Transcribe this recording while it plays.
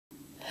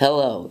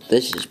Hello,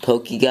 this is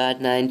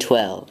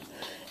PokeGod912,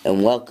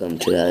 and welcome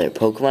to another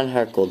Pokemon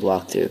Heart Gold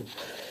walkthrough.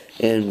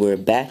 And we're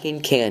back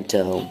in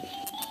Kanto,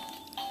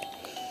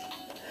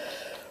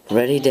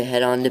 ready to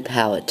head on to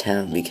Pallet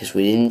Town because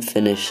we didn't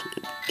finish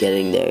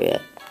getting there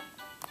yet.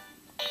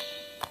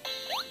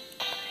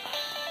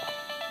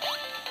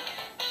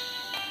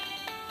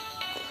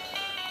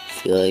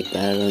 Feel like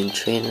battling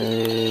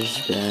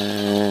trainers.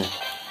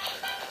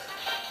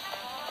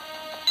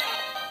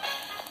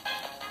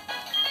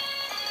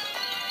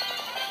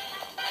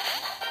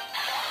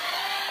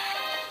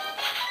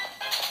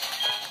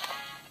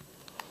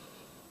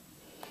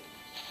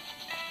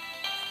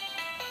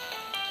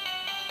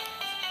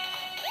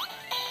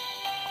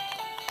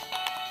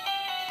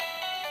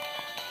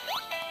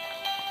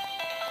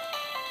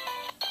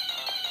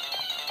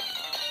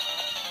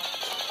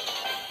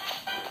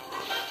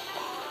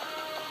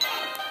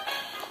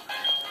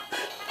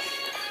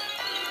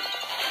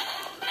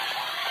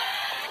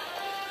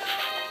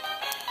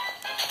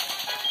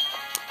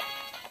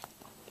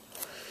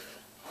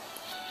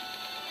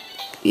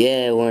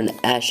 Yeah, we're in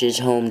Ash's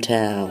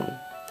hometown.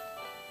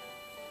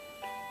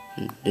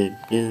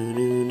 It's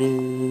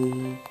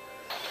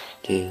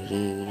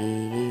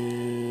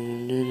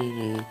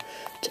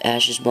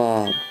Ash's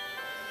mom.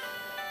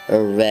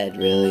 Or Red,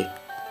 really.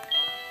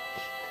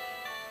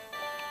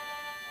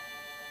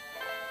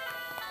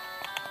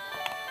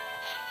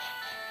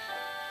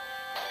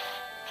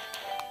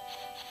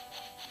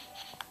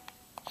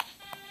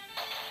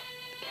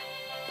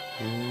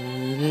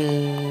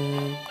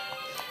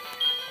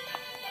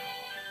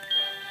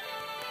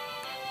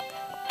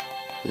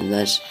 And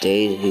that's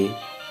Daisy,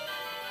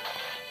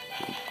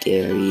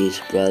 Gary's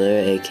brother,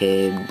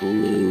 aka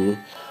Blue.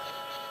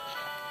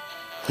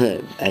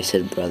 I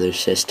said brother,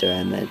 sister.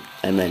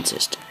 I meant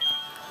sister.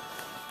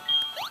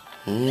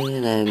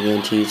 And I'm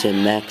going to use a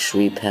max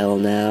repel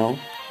now.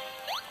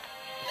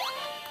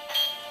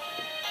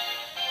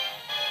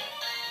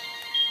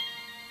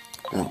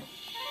 Oh.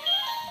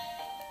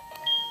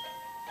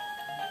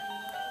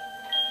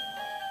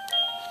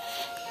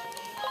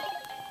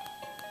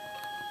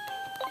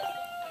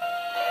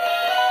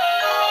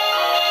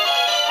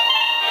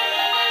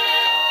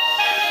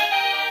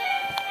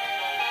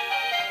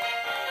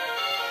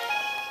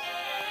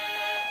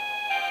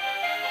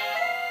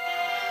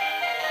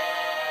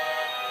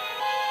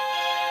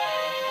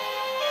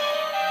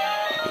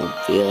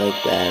 I feel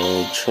like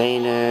battling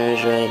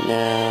trainers right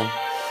now.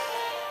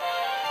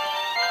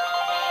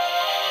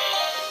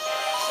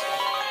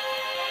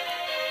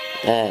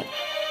 Hey.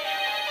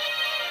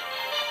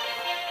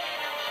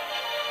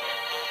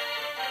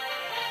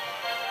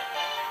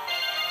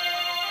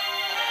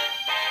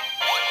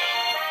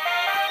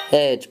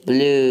 Hey, it's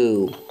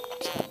Blue.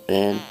 What's up,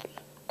 man?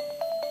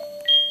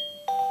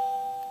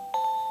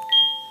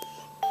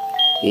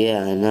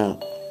 Yeah, I know.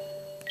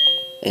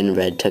 And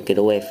Red took it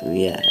away from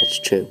me. Yeah, that's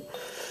true.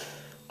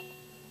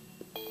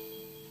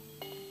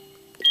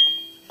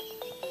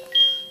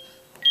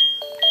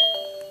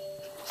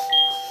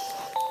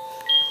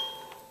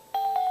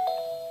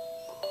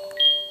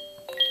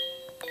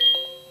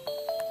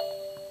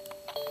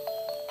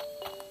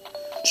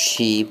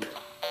 Cheap.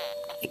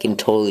 I can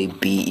totally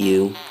beat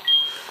you.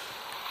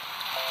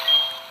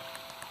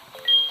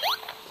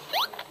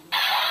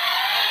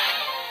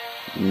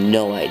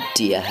 No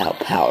idea how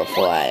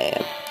powerful I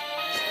am.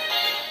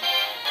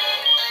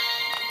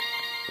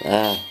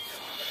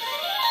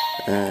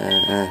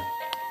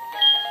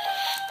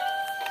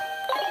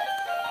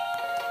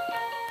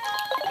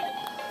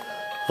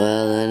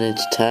 Well, then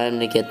it's time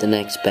to get the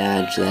next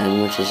badge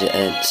then, which is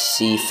at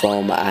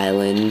Seafoam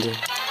Island.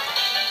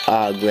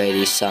 Ah, great,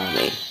 he saw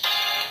me.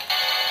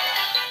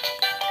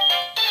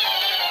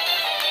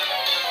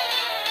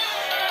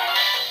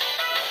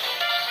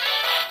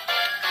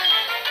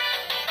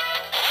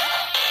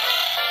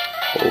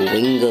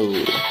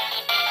 Wingle.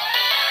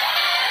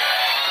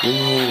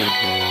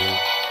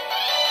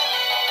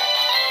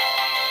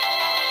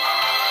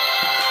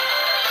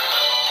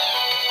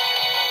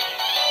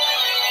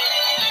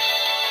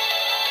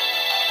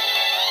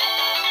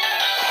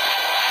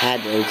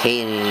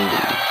 Advocating.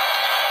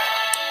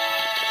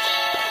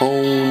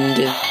 Honed.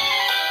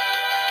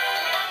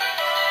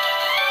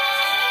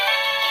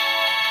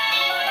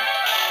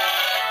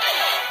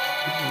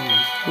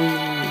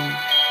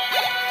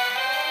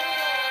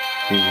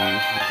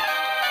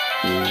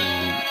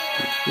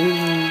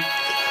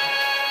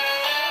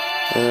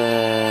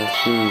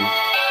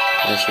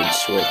 I should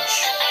switch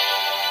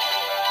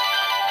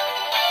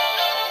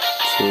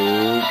to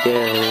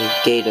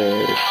Gator.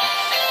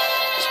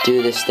 Let's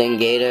do this thing,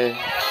 Gator.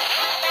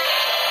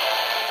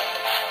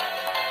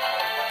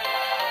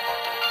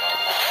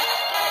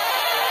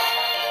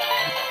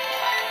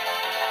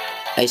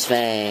 Ice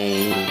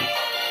Fang.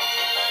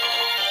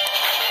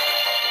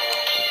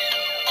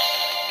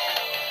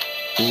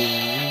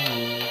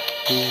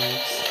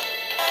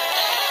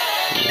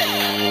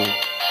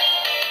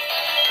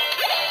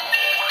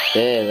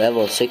 Okay,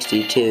 level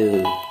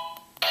 62.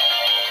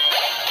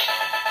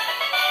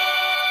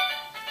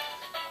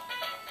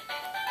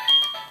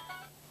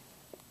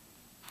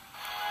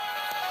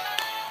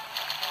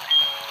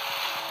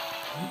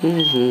 There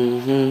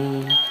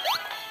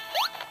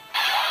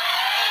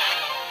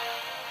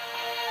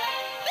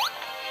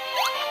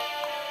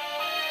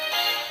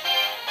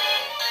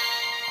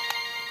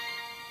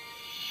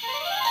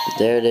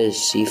it is,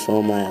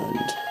 Seafoam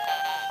Island.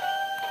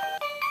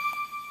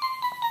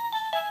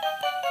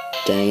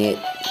 Dang it.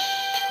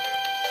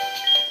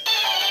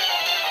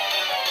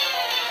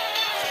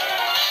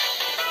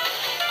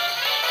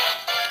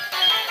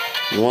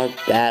 More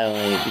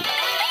battling.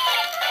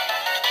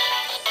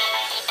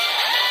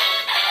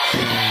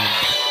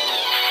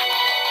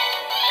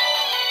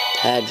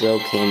 Hadro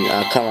King.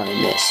 Oh, come on, I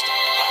missed.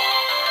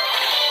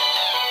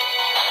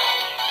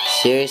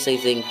 Seriously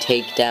think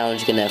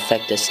takedown's gonna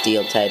affect a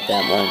steel type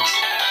that much?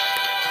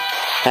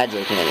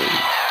 Hadro Cannon.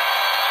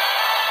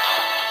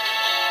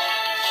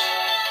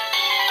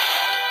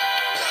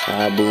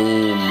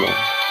 Kaboom.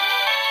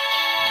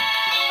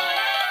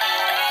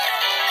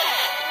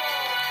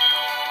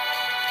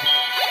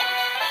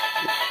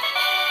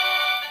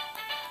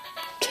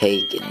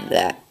 Take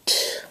that.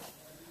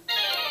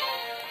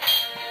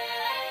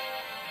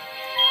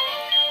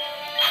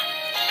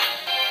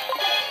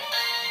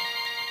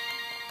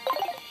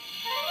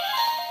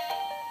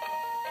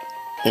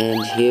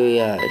 And here we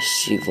are,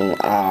 Seafoam.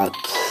 Ah,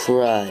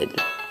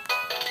 crud.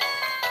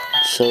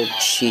 So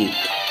cheap.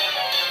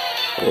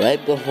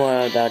 Right before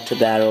I'm about to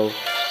battle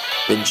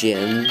the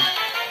gym,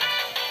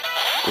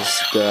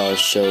 this girl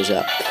shows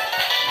up.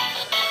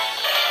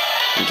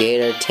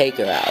 Gator, take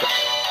her out.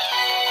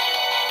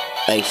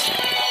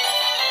 Isald.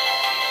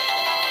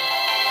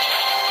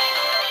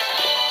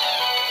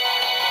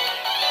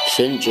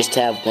 Shouldn't just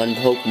have one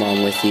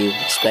Pokemon with you,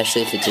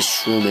 especially if it's a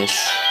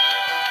Shroomish.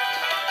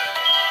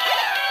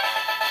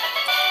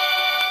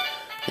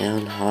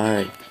 Down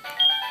hard.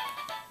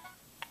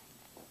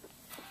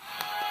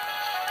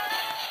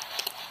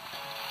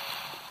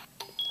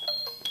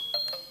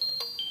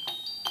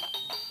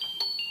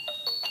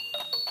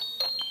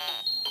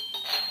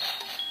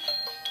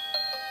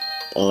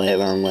 Oh wait,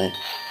 wrong way.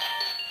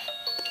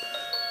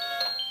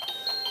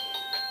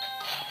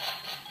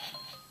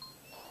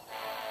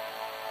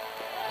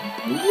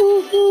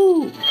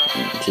 Woohoo!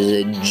 Which is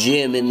a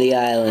gym in the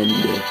island.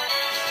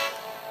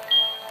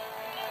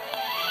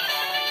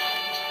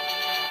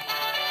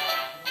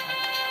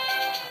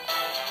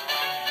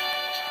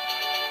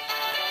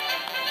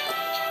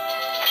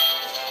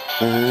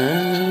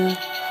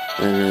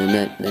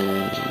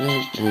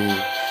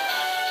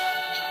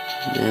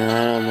 No,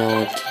 I don't know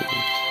what to do.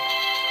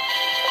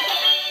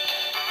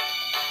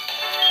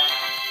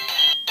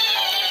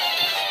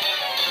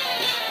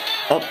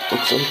 Oh,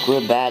 looks like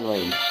we're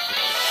battling.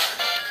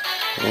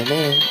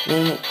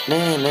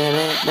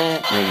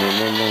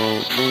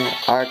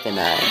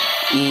 Arcanine.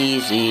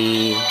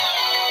 Easy.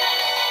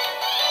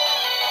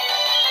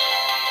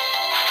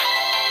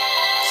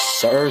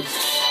 Surf.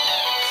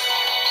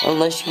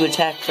 Unless you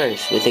attack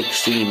first with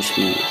extreme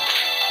speed.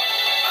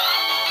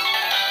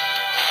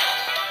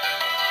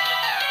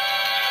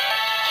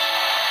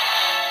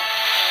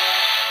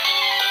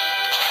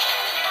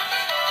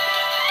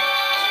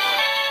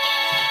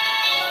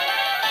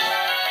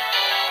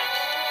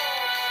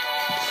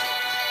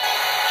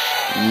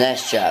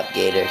 Nice job,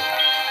 Gator.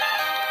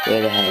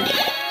 Way to handle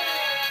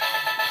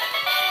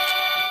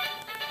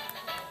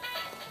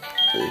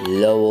it.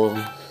 Lowell,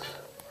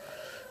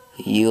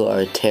 you are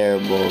a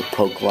terrible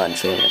Pokemon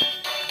trainer.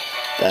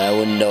 But I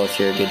wouldn't know if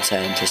you're a good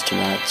scientist or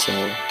not, so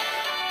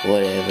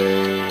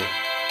whatever.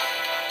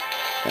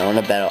 I want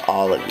to battle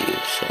all of you,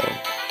 so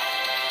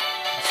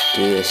let's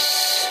do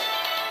this.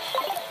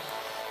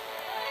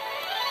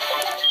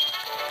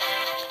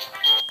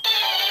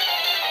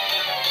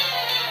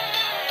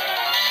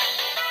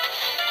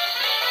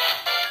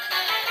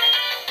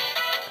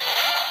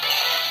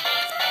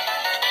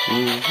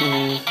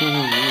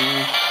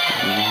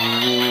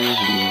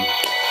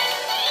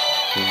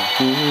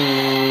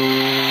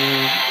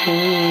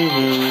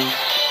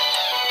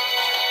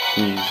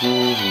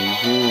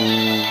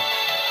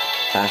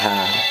 Haha.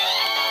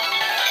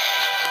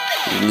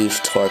 Loose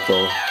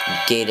Torkoal.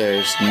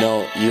 Gator's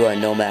you are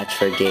no match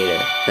for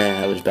Gator.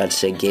 I was about to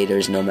say Gator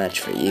is no match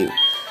for you.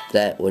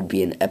 That would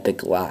be an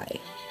epic lie.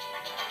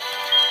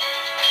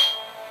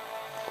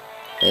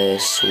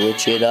 Let's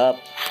switch it up.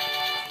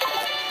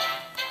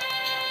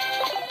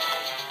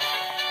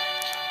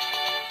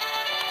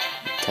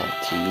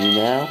 Talk to you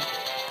now.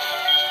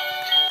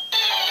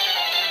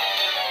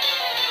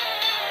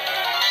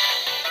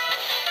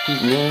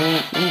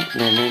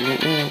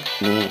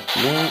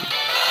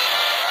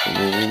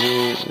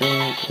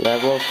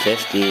 Level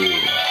 50.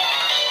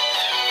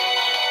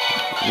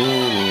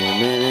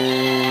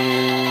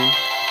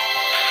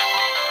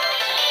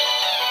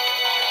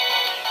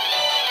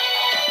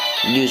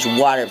 Use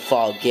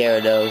Waterfall,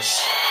 Gyarados.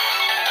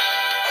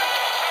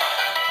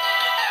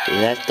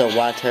 Let the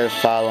water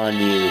fall on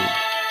you.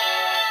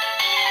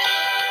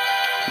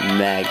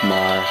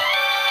 Magmar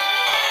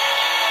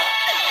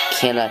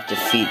cannot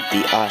defeat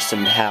the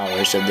awesome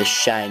powers of the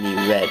shiny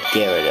red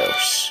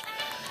Gyarados.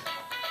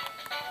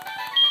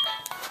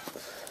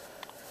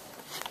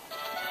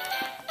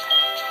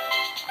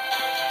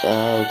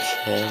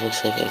 Okay,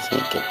 looks like I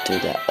can't get through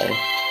that way.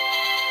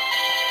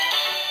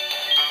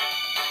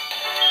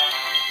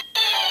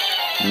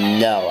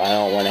 No, I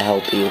don't want to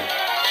help you.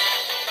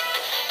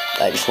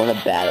 I just want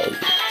to battle you.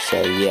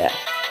 So yeah.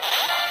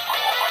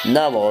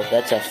 Nubble,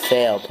 that's a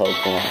fail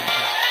Pokemon.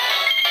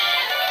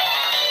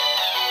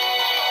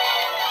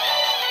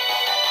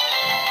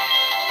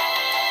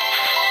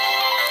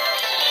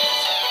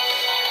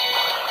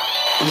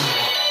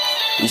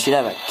 You should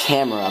have a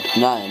camera up,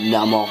 not a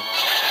Numble.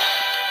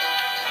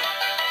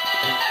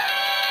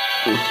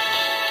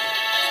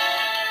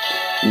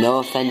 No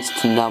offense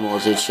to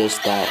Numbles, it's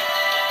just that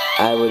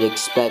I would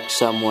expect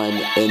someone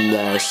in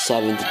the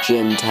 7th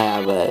gym to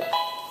have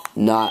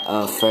not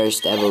a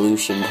first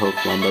evolution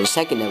Pokemon, but a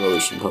second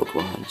evolution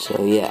Pokemon,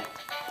 so yeah.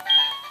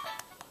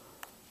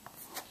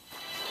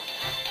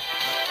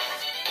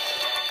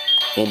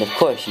 And of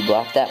course, you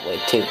blocked that way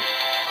too.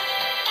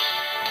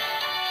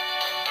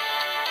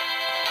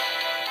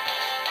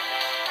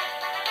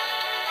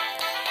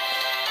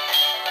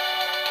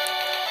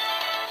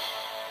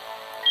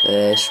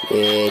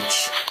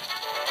 Switch.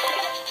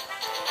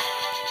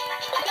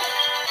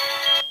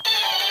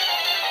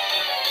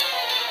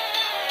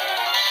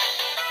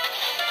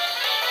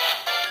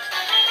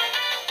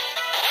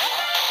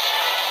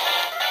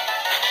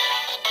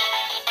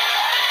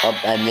 Oh,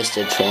 I missed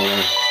a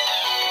trainer.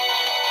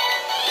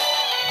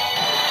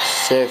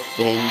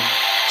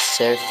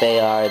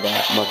 Surfar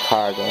that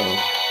Macargo.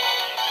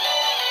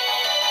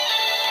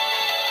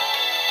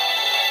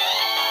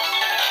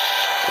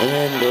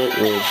 And it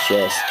was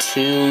just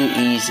too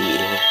easy.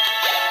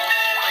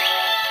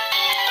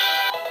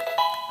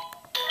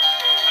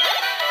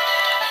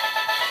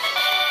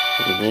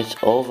 And it's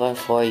over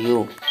for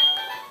you.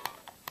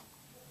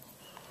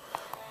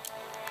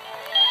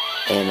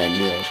 And I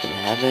knew it was gonna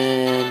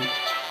happen.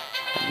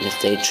 I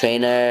missed a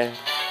trainer.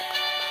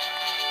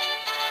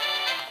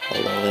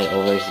 All the way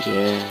over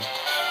here.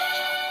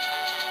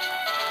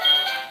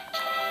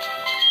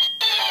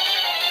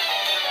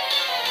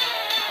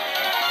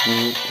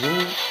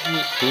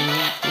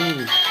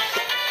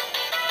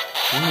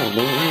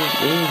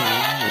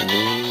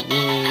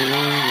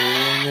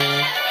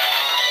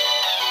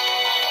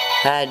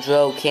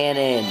 Hydro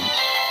Cannon.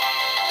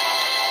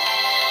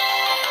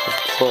 Of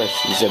course,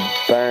 he's a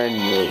burn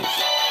leaf.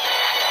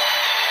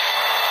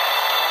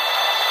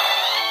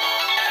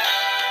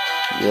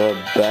 Your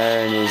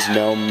burn is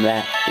no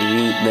match.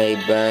 You may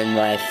burn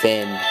my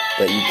fin,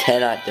 but you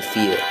cannot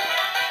defeat it.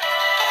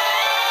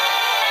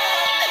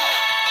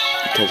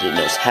 Because it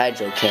knows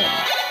Hydro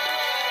Cannon.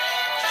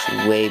 It's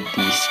a wave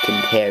beast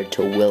compared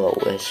to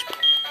Will-O-Wisp.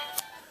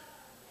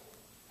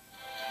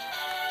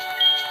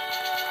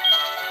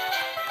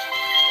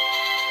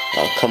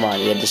 Oh, come on,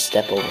 you had to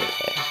step over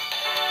there.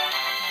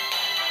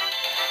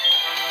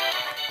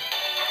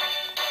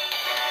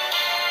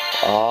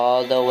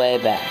 All the way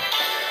back.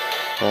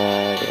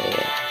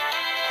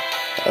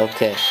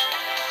 Okay.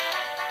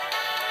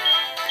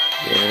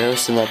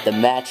 Gyarados, and let the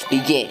match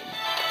begin.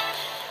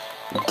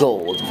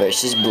 Gold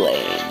versus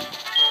Blaine.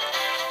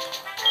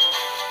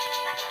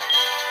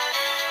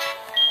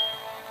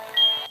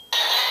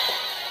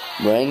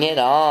 Bring it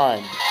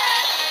on.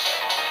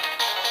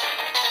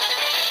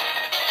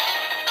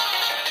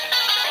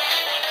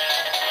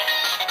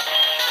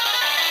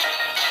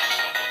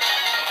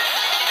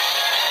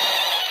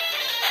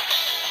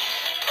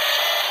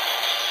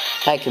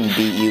 I can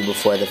beat you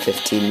before the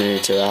 15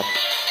 minutes are up.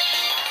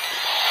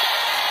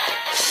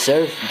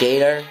 Surf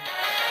Gator.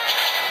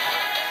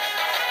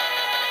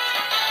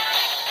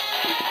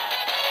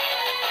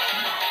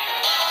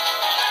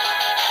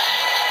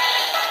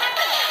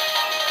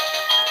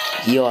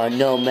 You are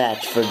no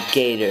match for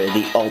Gator,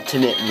 the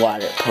ultimate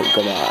water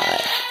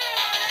Pokemon.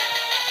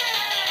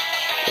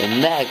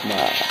 And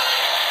Magma.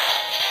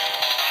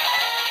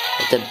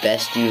 That's the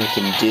best you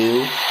can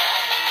do.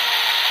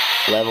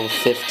 Level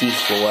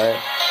 54.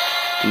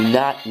 Do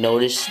not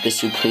notice the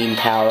supreme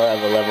power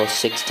of a level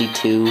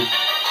 62.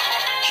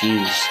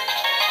 Jeez.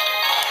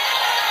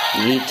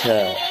 You need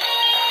to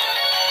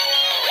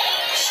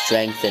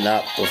strengthen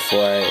up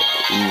before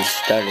you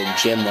start a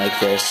gym like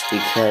this,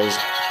 because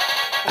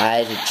I,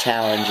 as a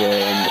challenger,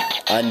 am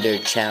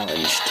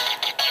under-challenged.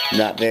 I'm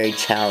not very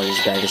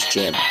challenged by this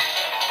gym.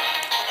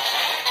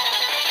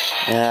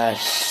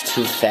 It's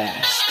too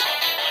fast.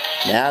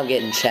 Now I'm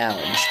getting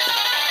challenged.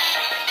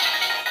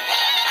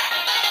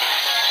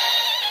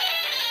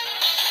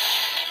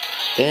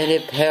 And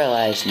it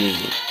paralyzed me.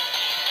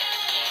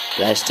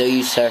 But I still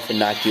use Surf and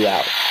knock you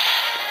out.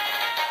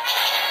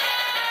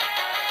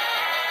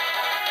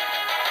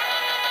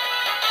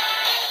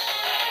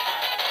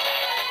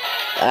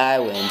 I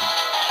win.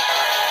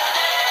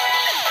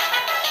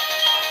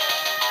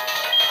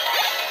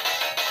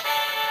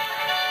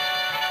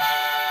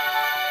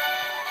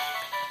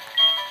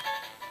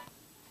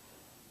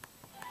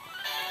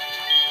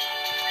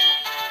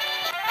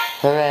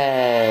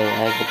 Hooray!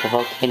 I get the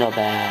volcano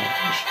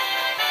badge.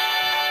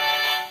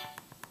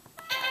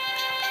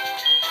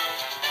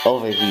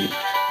 Overheat.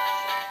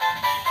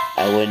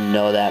 I wouldn't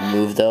know that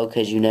move though,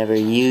 because you never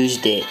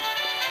used it.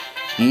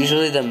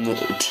 Usually the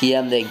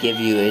TM they give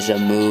you is a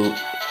move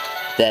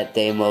that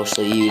they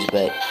mostly use,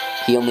 but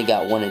he only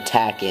got one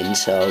attack in,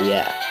 so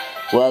yeah.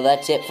 Well,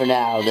 that's it for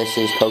now. This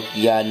is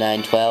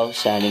PokeGod912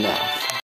 signing off.